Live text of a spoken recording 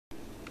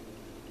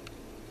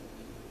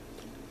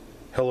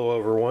Hello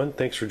everyone,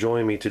 thanks for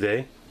joining me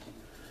today.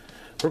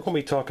 We're going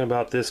to be talking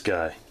about this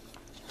guy,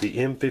 the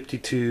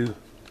M52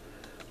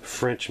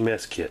 French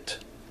mess kit.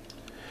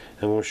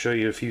 And we'll show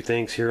you a few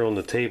things here on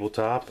the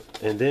tabletop,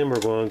 and then we're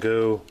going to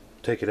go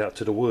take it out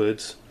to the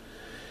woods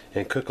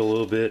and cook a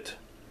little bit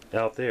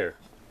out there.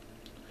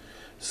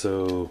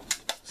 So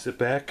sit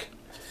back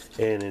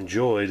and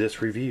enjoy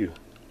this review.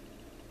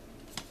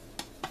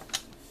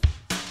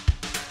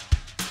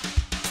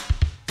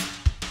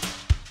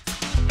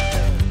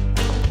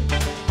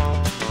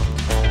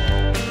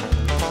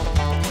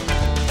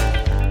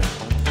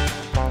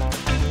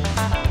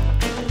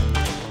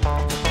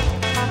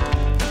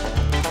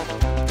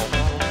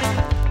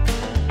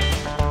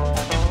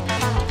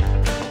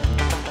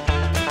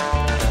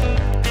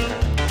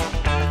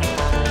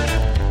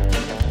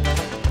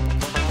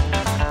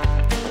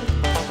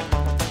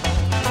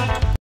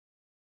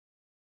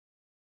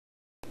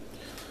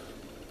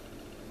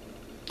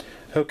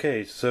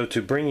 Okay, so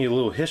to bring you a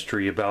little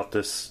history about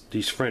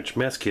these French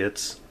mess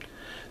kits,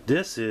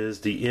 this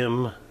is the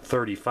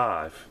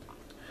M35,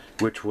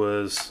 which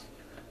was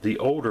the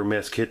older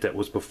mess kit that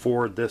was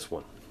before this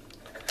one.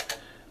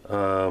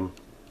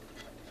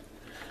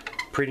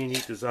 Pretty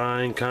neat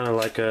design, kind of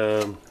like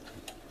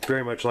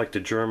very much like the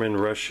German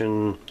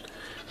Russian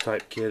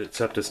type kit,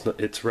 except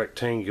it's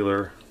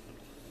rectangular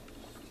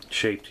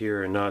shaped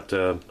here and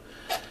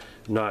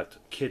not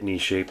kidney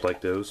shaped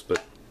like those,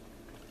 but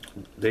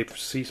they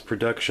ceased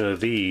production of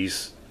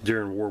these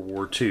during World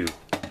War II.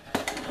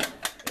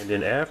 And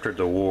then after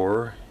the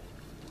war,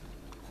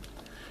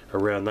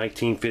 around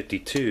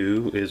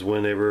 1952, is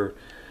whenever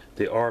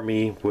the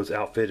Army was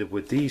outfitted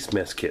with these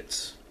mess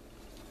kits.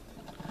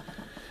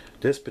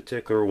 This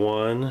particular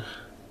one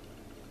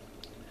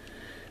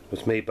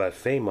was made by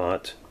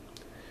Frémont,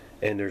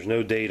 and there's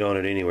no date on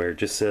it anywhere. It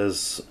just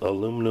says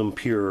aluminum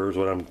pure is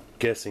what I'm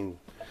guessing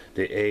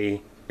the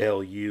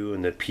ALU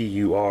and the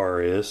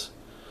PUR is.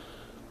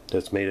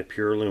 That's made of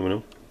pure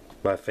aluminum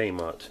by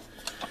Frémont.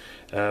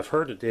 I've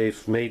heard that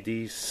they've made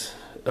these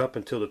up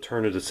until the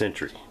turn of the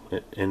century,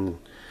 and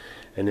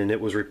then it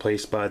was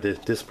replaced by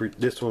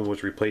this one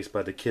was replaced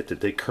by the kit that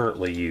they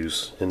currently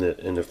use in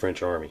the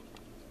French Army.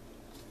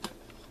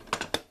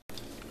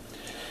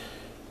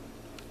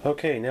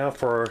 Okay, now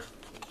for a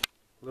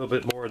little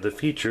bit more of the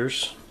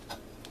features.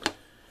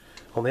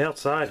 On the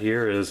outside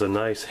here is a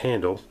nice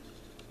handle.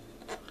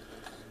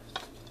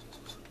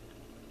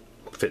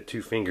 Fit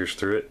 2 fingers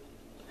through it.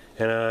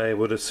 And I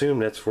would assume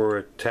that's for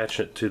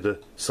attaching it to the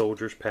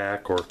soldier's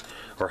pack or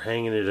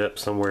hanging it up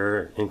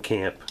somewhere in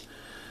camp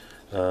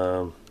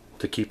to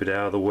keep it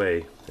out of the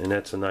way. And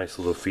that's a nice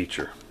little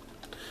feature.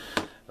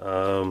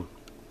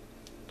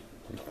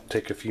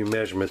 Take a few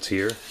measurements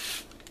here,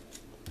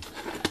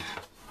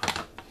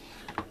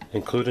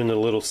 including the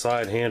little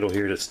side handle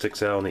here that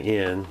sticks out on the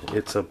end.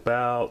 It's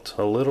about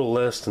a little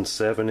less than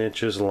 7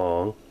 inches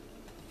long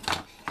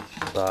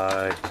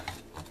by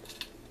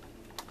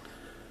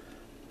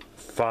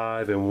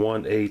 5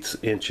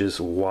 1/8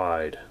 inches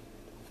wide.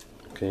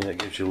 Okay, that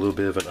gives you a little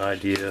bit of an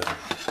idea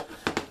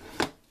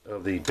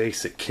of the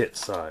basic kit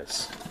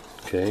size.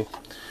 Okay,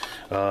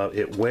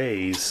 it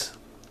weighs,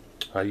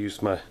 I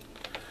used my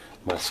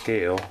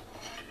scale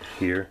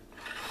here,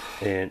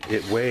 and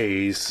it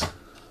weighs,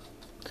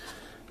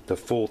 the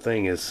full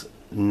thing is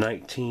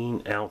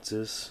 19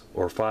 ounces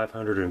or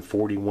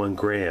 541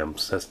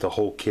 grams. That's the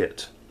whole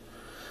kit.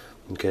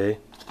 Okay.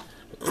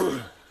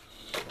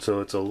 So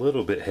it's a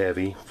little bit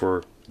heavy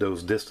for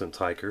those distance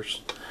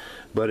hikers,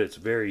 but it's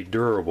very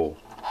durable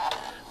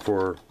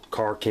for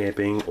car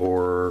camping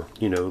or,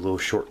 you know, little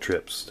short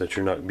trips that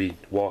you're not going to be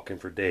walking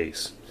for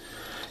days.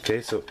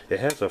 Okay, so it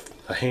has a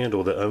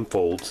handle that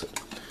unfolds.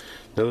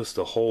 Notice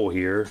the hole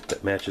here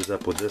that matches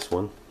up with this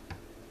one.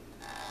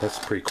 That's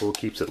pretty cool.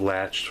 Keeps it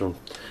latched from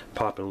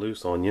popping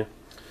loose on you.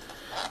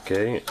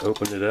 Okay,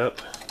 open it up,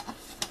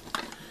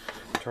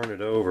 turn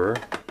it over.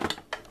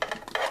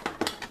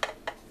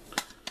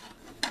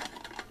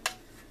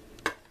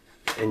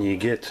 And you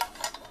get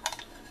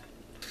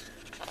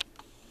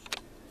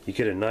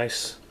a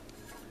nice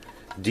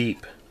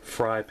deep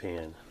fry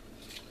pan.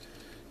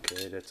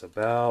 Okay, that's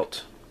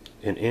about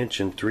 1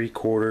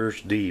 3/4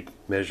 inches deep,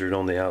 measured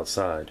on the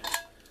outside.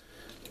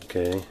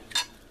 Okay,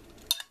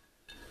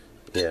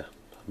 yeah,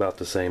 about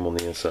the same on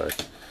the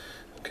inside.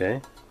 Okay,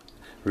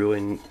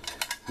 really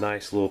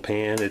nice little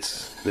pan.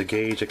 It's the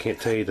gauge, I can't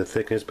tell you the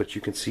thickness, but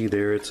you can see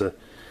there it's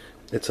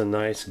a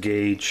nice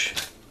gauge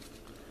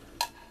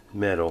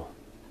metal.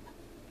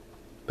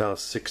 About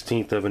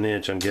 1/16 of an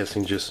inch, I'm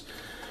guessing, just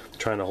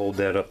trying to hold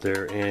that up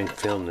there and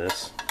film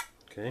this.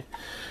 Okay,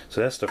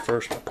 so that's the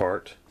first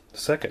part. The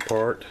second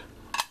part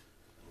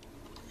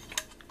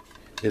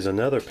is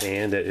another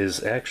pan that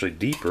is actually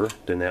deeper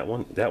than that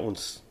one. That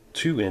one's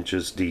 2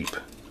 inches deep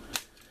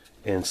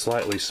and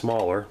slightly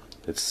smaller.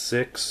 It's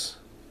 6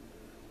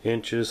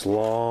 inches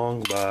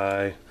long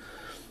by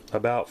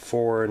about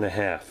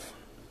 4.5,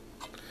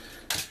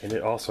 and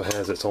it also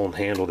has its own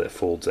handle that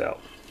folds out.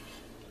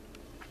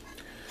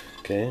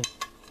 Okay,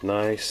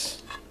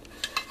 nice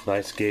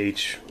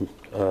gauge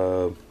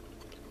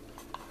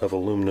of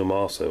aluminum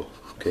also.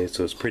 Okay,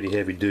 so it's pretty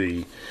heavy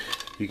duty.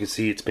 You can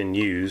see it's been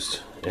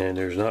used, and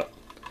there's not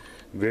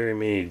very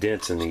many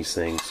dents in these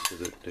things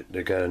because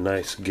they got a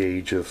nice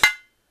gauge of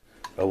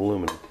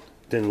aluminum.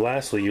 Then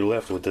lastly, you're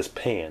left with this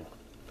pan,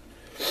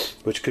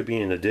 which could be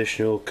an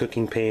additional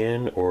cooking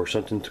pan or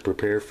something to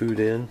prepare food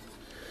in,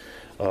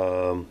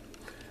 or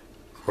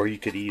you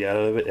could eat out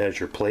of it as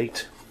your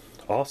plate.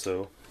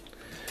 Also,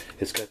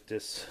 it's got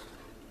this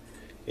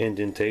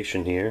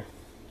indentation here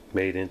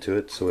made into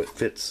it so it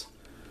fits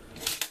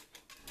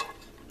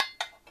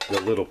the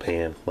little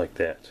pan like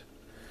that.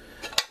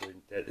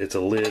 It's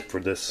a lid for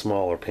this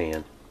smaller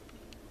pan,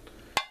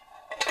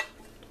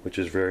 which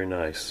is very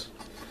nice.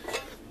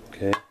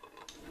 Okay,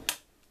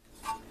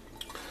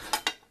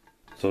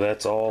 so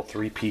that's all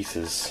 3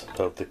 pieces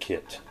of the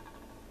kit.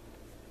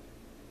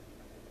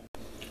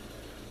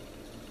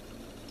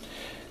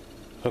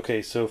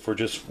 Okay, so for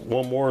just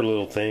one more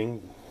little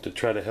thing to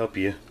try to help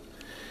you,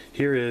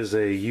 here is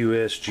a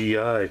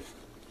USGI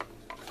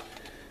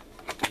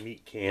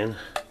meat can,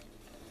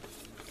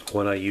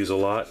 one I use a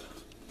lot,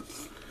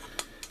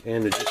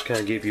 and to just kind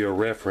of give you a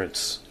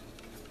reference,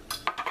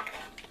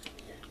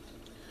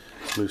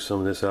 move some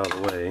of this out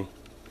of the way.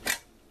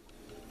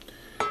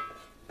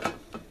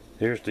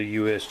 Here's the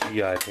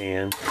USGI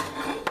pan.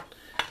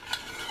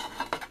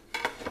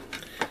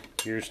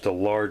 Here's the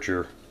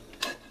larger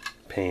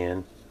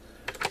pan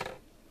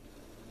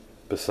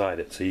beside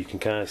it, so you can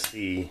kind of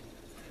see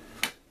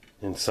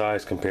in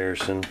size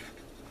comparison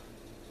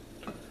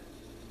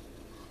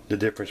the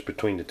difference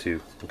between the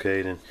two.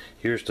 Okay, then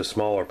here's the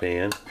smaller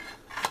pan,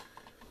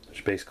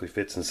 which basically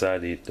fits inside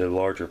the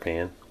larger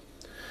pan,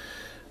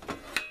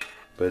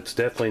 but it's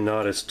definitely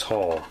not as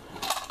tall.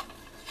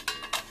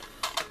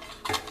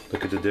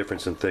 Look at the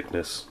difference in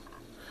thickness.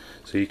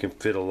 So you can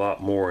fit a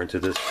lot more into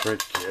this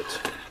French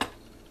kit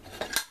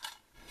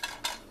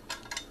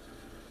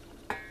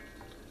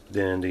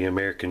than the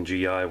American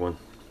GI one.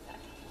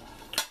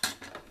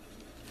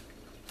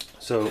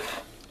 So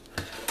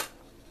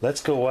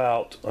let's go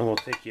out. I'm going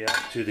to take you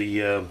out to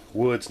the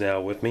woods now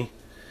with me,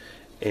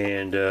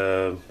 and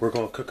we're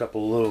going to cook up a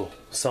little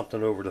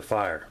something over the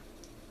fire.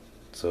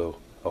 So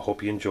I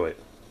hope you enjoy it.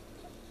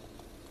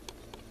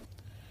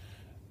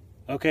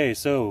 Okay,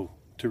 so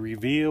to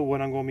reveal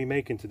what I'm going to be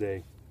making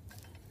today,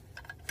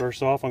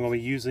 first off, I'm going to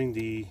be using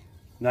the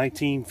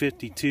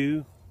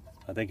 1952,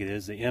 I think it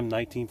is the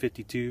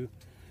M1952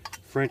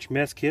 French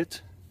mess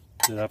kit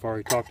that I've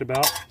already talked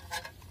about.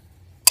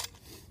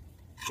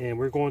 And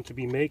we're going to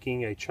be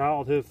making a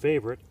childhood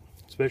favorite,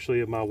 especially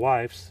of my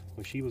wife's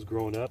when she was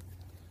growing up.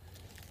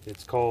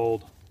 It's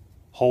called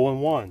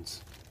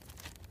hole-in-ones,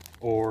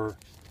 or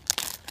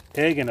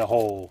egg in a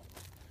hole.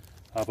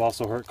 I've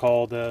also heard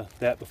called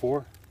that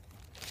before.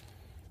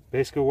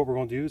 Basically what we're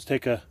going to do is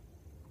take a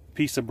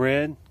piece of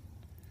bread,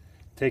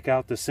 take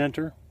out the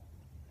center,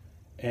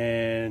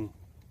 and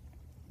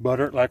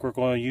butter it like we're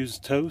going to use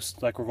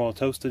toast, like we're going to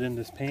toast it in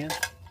this pan.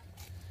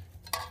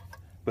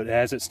 But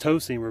as it's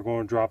toasting, we're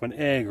going to drop an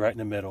egg right in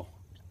the middle.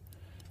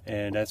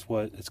 And that's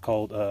what it's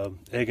called,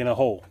 egg in a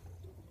hole,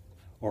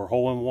 or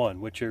hole-in-one,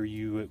 whichever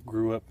you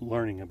grew up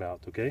learning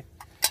about, okay?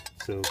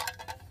 So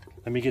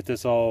let me get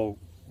this all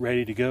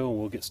ready to go and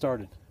we'll get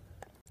started.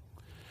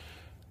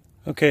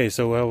 Okay,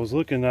 so I was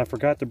looking, I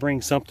forgot to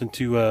bring something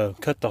to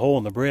cut the hole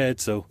in the bread,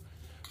 so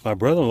my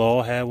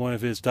brother-in-law had one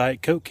of his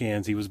Diet Coke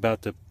cans he was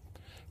about to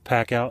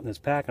pack out in his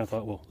pack, and I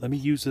thought, well, let me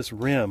use this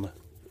rim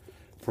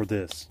for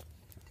this.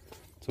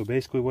 So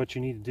basically what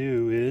you need to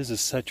do is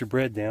set your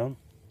bread down,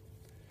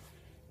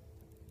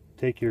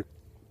 take your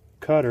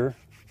cutter,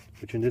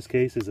 which in this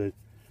case is a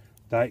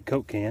Diet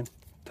Coke can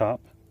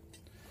top,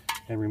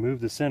 and remove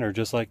the center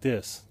just like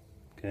this.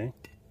 Okay,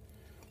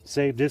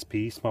 save this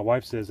piece. My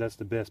wife says that's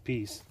the best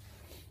piece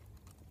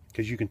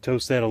because you can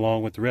toast that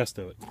along with the rest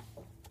of it.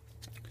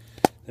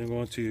 Then I'm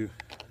going to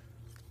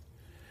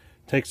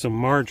take some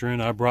margarine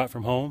I brought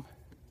from home,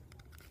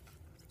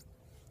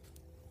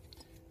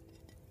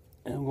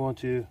 and I'm going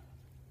to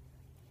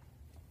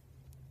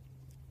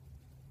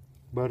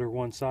butter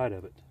one side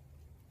of it.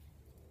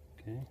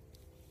 Okay.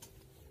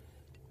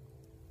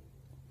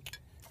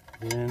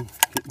 Then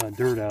get my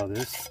dirt out of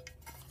this.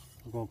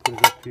 We're going to put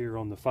it up here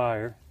on the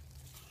fire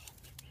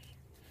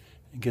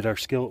and get our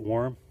skillet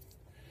warm.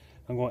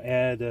 I'm going to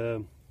add,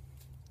 I'm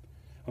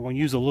going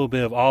to use a little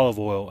bit of olive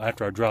oil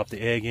after I drop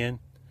the egg in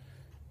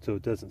so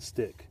it doesn't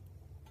stick.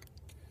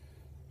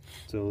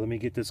 So let me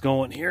get this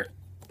going here.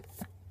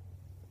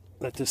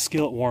 Let this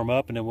skillet warm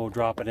up and then we'll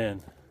drop it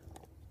in.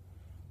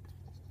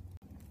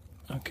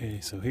 Okay,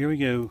 so here we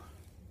go.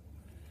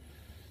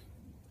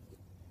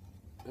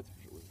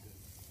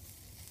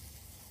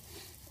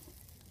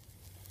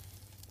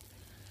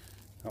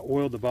 I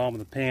oiled the bottom of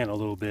the pan a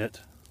little bit.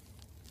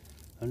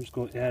 I'm just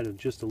going to add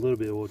just a little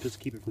bit of oil, just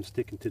to keep it from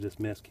sticking to this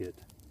mess kit.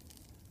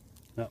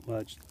 Not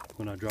much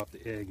when I drop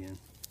the egg in.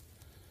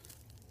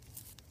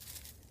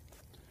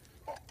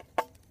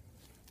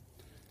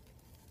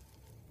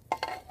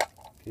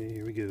 Okay,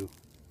 here we go.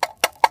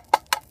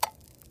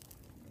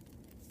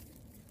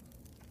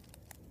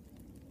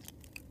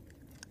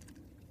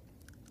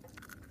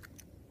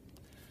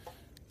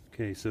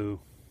 Okay, so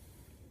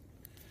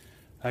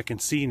I can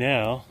see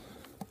now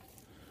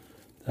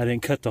I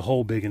didn't cut the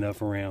hole big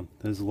enough around.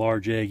 There's a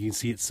large egg. You can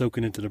see it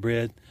soaking into the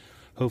bread.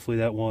 Hopefully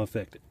that won't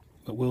affect it,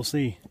 but we'll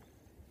see.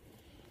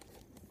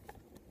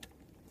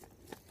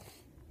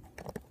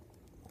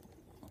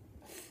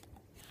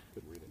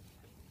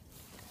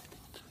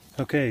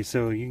 Okay,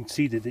 so you can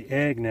see that the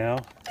egg now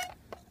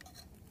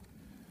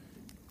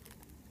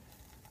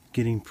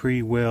getting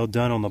pretty well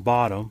done on the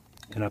bottom,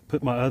 and I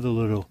put my other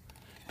little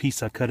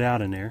piece I cut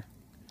out in there.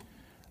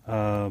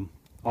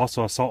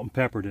 Also I salt and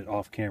peppered it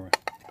off camera.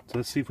 So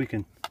let's see if we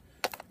can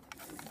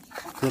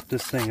flip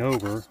this thing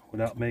over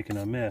without making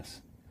a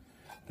mess.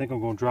 I think I'm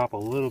going to drop a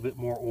little bit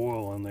more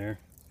oil in there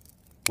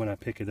when I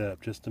pick it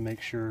up, just to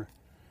make sure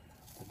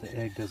that the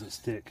egg doesn't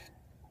stick.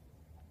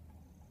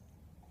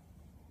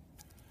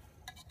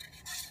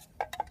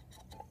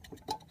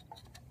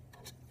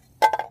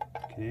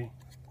 Okay,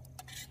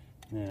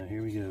 now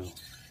here we go.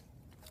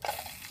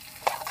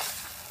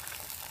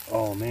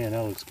 Oh man,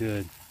 that looks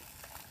good.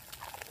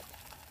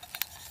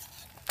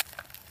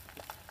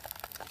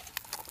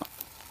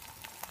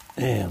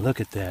 Man, look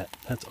at that.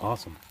 That's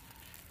awesome.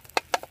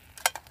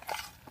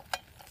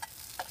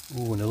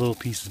 Ooh, and the little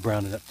piece is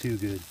browned up too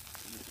good.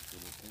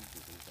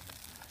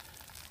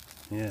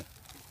 Yeah.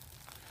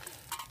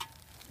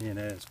 Man,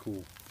 that is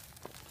cool.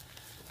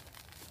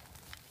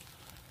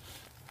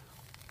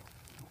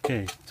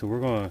 Okay, so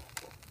we're going to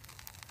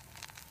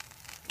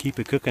keep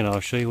it cooking. I'll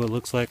show you what it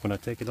looks like when I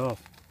take it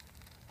off.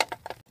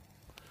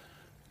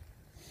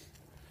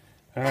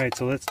 Alright,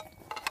 so let's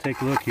take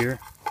a look here.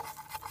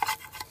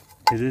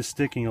 It is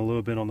sticking a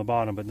little bit on the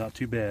bottom, but not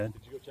too bad.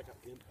 Did you go check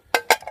out the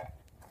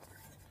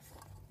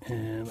end?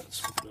 And let's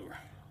flip it over.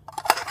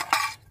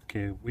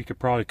 Okay, we could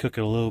probably cook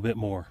it a little bit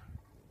more.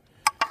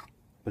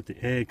 But the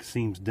egg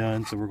seems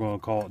done, so we're going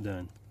to call it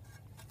done.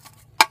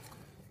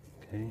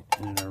 Okay,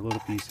 and then our little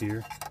piece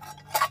here.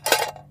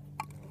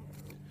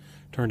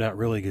 Turned out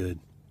really good.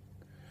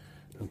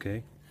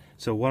 Okay,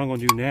 so what I'm going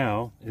to do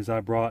now is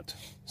I brought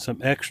some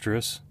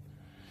extras,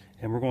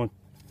 and we're going to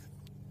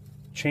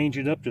change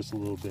it up just a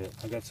little bit.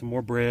 I got some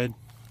more bread.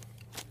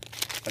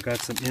 I got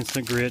some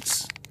instant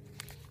grits.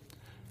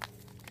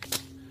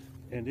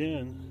 And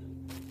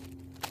then,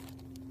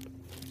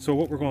 so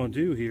what we're going to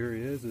do here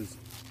is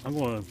I'm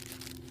going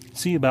to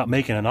see about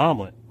making an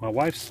omelet. My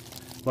wife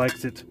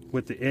likes it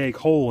with the egg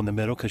hole in the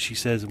middle because she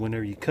says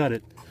whenever you cut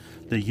it,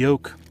 the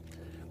yolk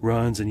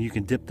runs and you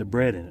can dip the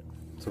bread in it.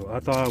 So I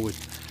thought I would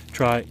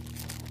try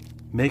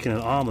making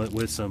an omelet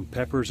with some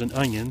peppers and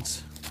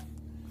onions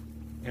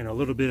and a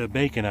little bit of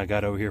bacon I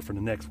got over here for the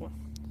next one.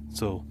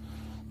 So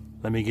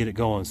let me get it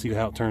going and see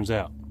how it turns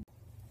out.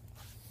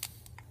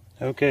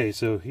 Okay,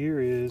 so here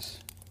is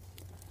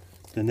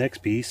the next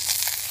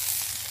piece.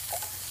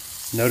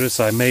 Notice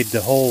I made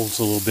the holes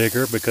a little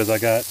bigger because I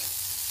got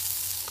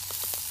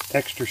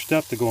extra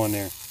stuff to go in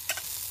there.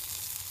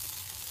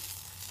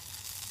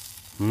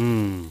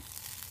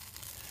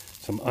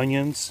 Some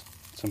onions,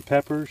 some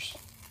peppers,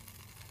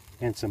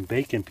 and some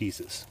bacon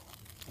pieces,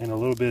 and a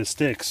little bit of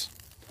sticks.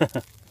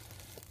 So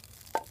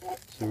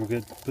we're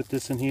going to put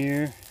this in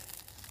here.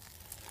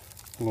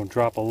 I'm going to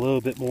drop a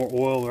little bit more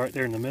oil right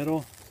there in the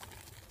middle.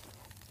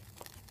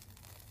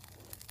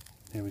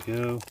 There we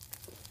go.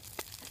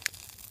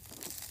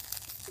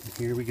 And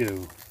here we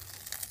go.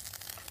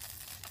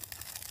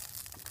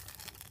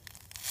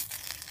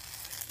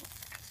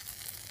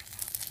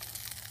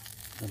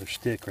 Another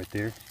stick right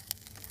there.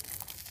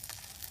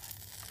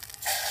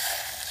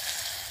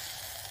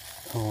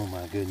 Oh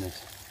my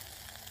goodness.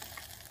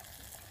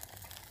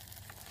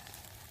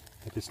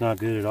 If it's not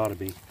good, it ought to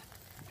be.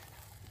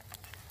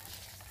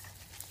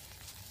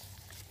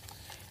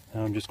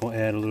 Now I'm just going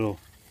to add a little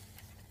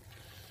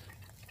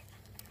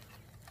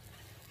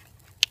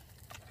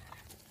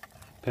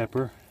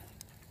pepper.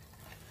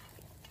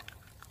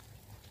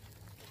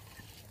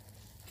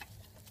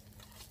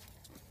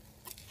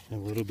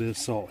 And a little bit of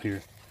salt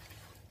here.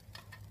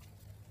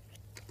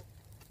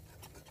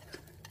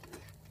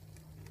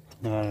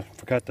 I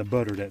forgot to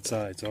butter that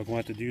side, so I'm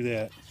going to have to do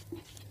that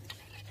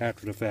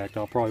after the fact.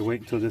 I'll probably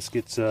wait until this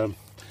gets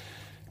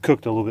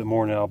cooked a little bit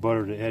more, and I'll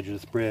butter the edge of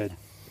this bread.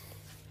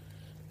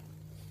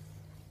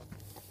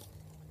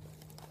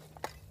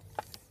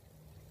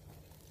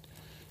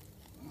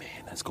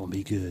 Man, that's going to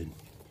be good.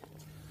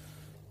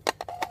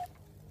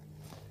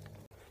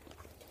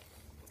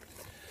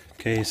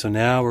 Okay, so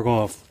now we're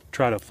going to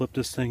try to flip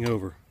this thing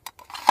over.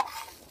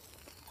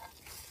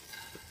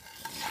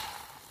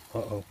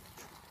 Uh-oh.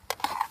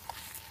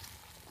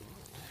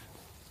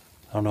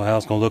 I don't know how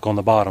it's going to look on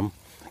the bottom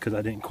because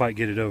I didn't quite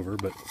get it over,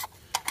 but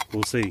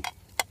we'll see.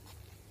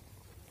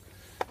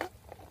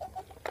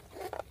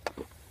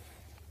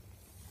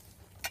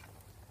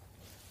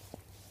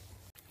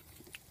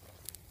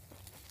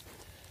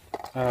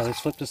 Alright, let's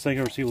flip this thing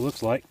over and see what it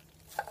looks like.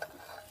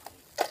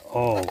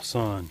 Oh,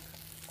 son.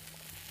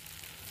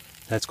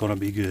 That's going to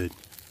be good.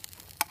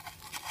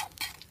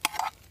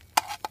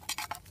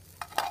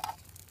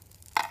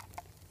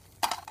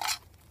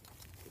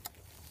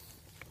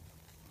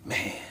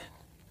 Man.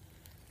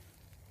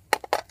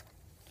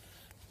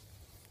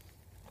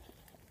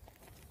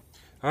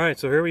 Alright,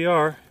 so here we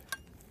are.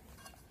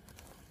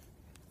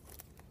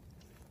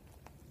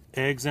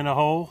 Eggs in a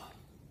hole.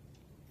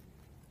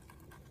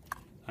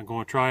 I'm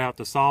going to try out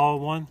the solid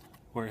one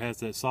where it has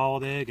that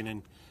solid egg, and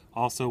then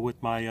also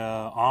with my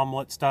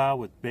omelet style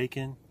with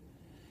bacon,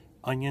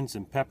 onions,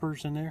 and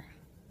peppers in there.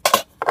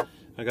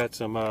 I got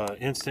some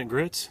instant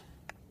grits.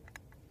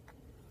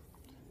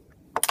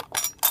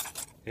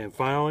 And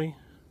finally,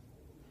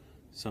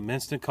 some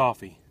instant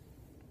coffee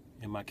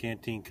in my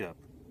canteen cup.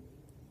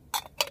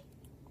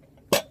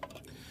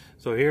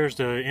 So here's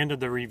the end of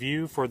the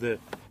review for the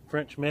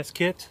French mess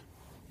kit.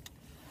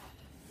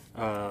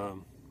 I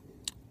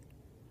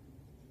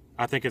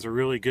think it's a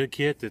really good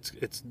kit.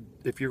 It's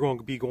if you're going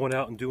to be going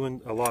out and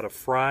doing a lot of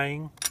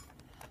frying,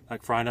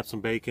 like frying up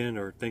some bacon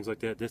or things like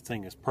that, this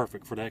thing is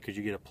perfect for that because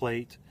you get a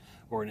plate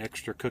or an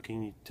extra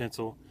cooking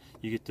utensil.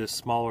 You get this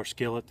smaller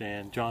skillet.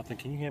 And Jonathan,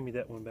 can you hand me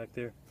that one back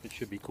there? It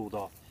should be cooled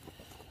off.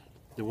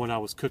 The one I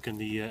was cooking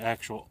the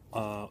actual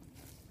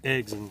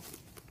eggs and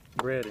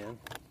bread in.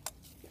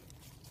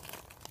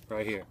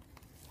 Right here.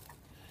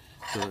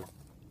 So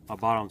my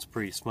bottom's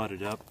pretty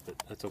smutted up,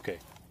 but that's okay.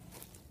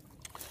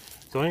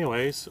 So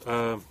anyways,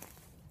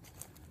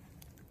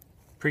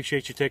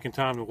 appreciate you taking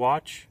time to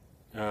watch.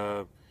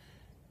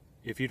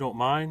 If you don't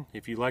mind,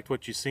 if you liked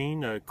what you've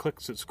seen,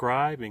 click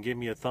subscribe and give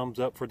me a thumbs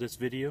up for this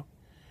video.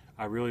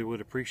 I really would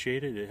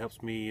appreciate it. It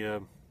helps me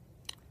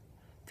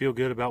feel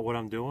good about what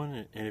I'm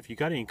doing. And if you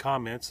got any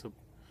comments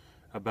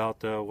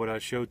about what I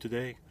showed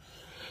today,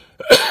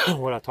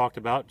 what I talked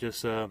about,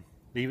 just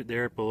leave it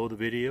there below the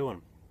video,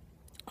 and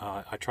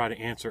I try to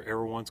answer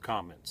everyone's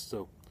comments.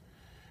 So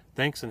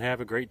thanks and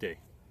have a great day.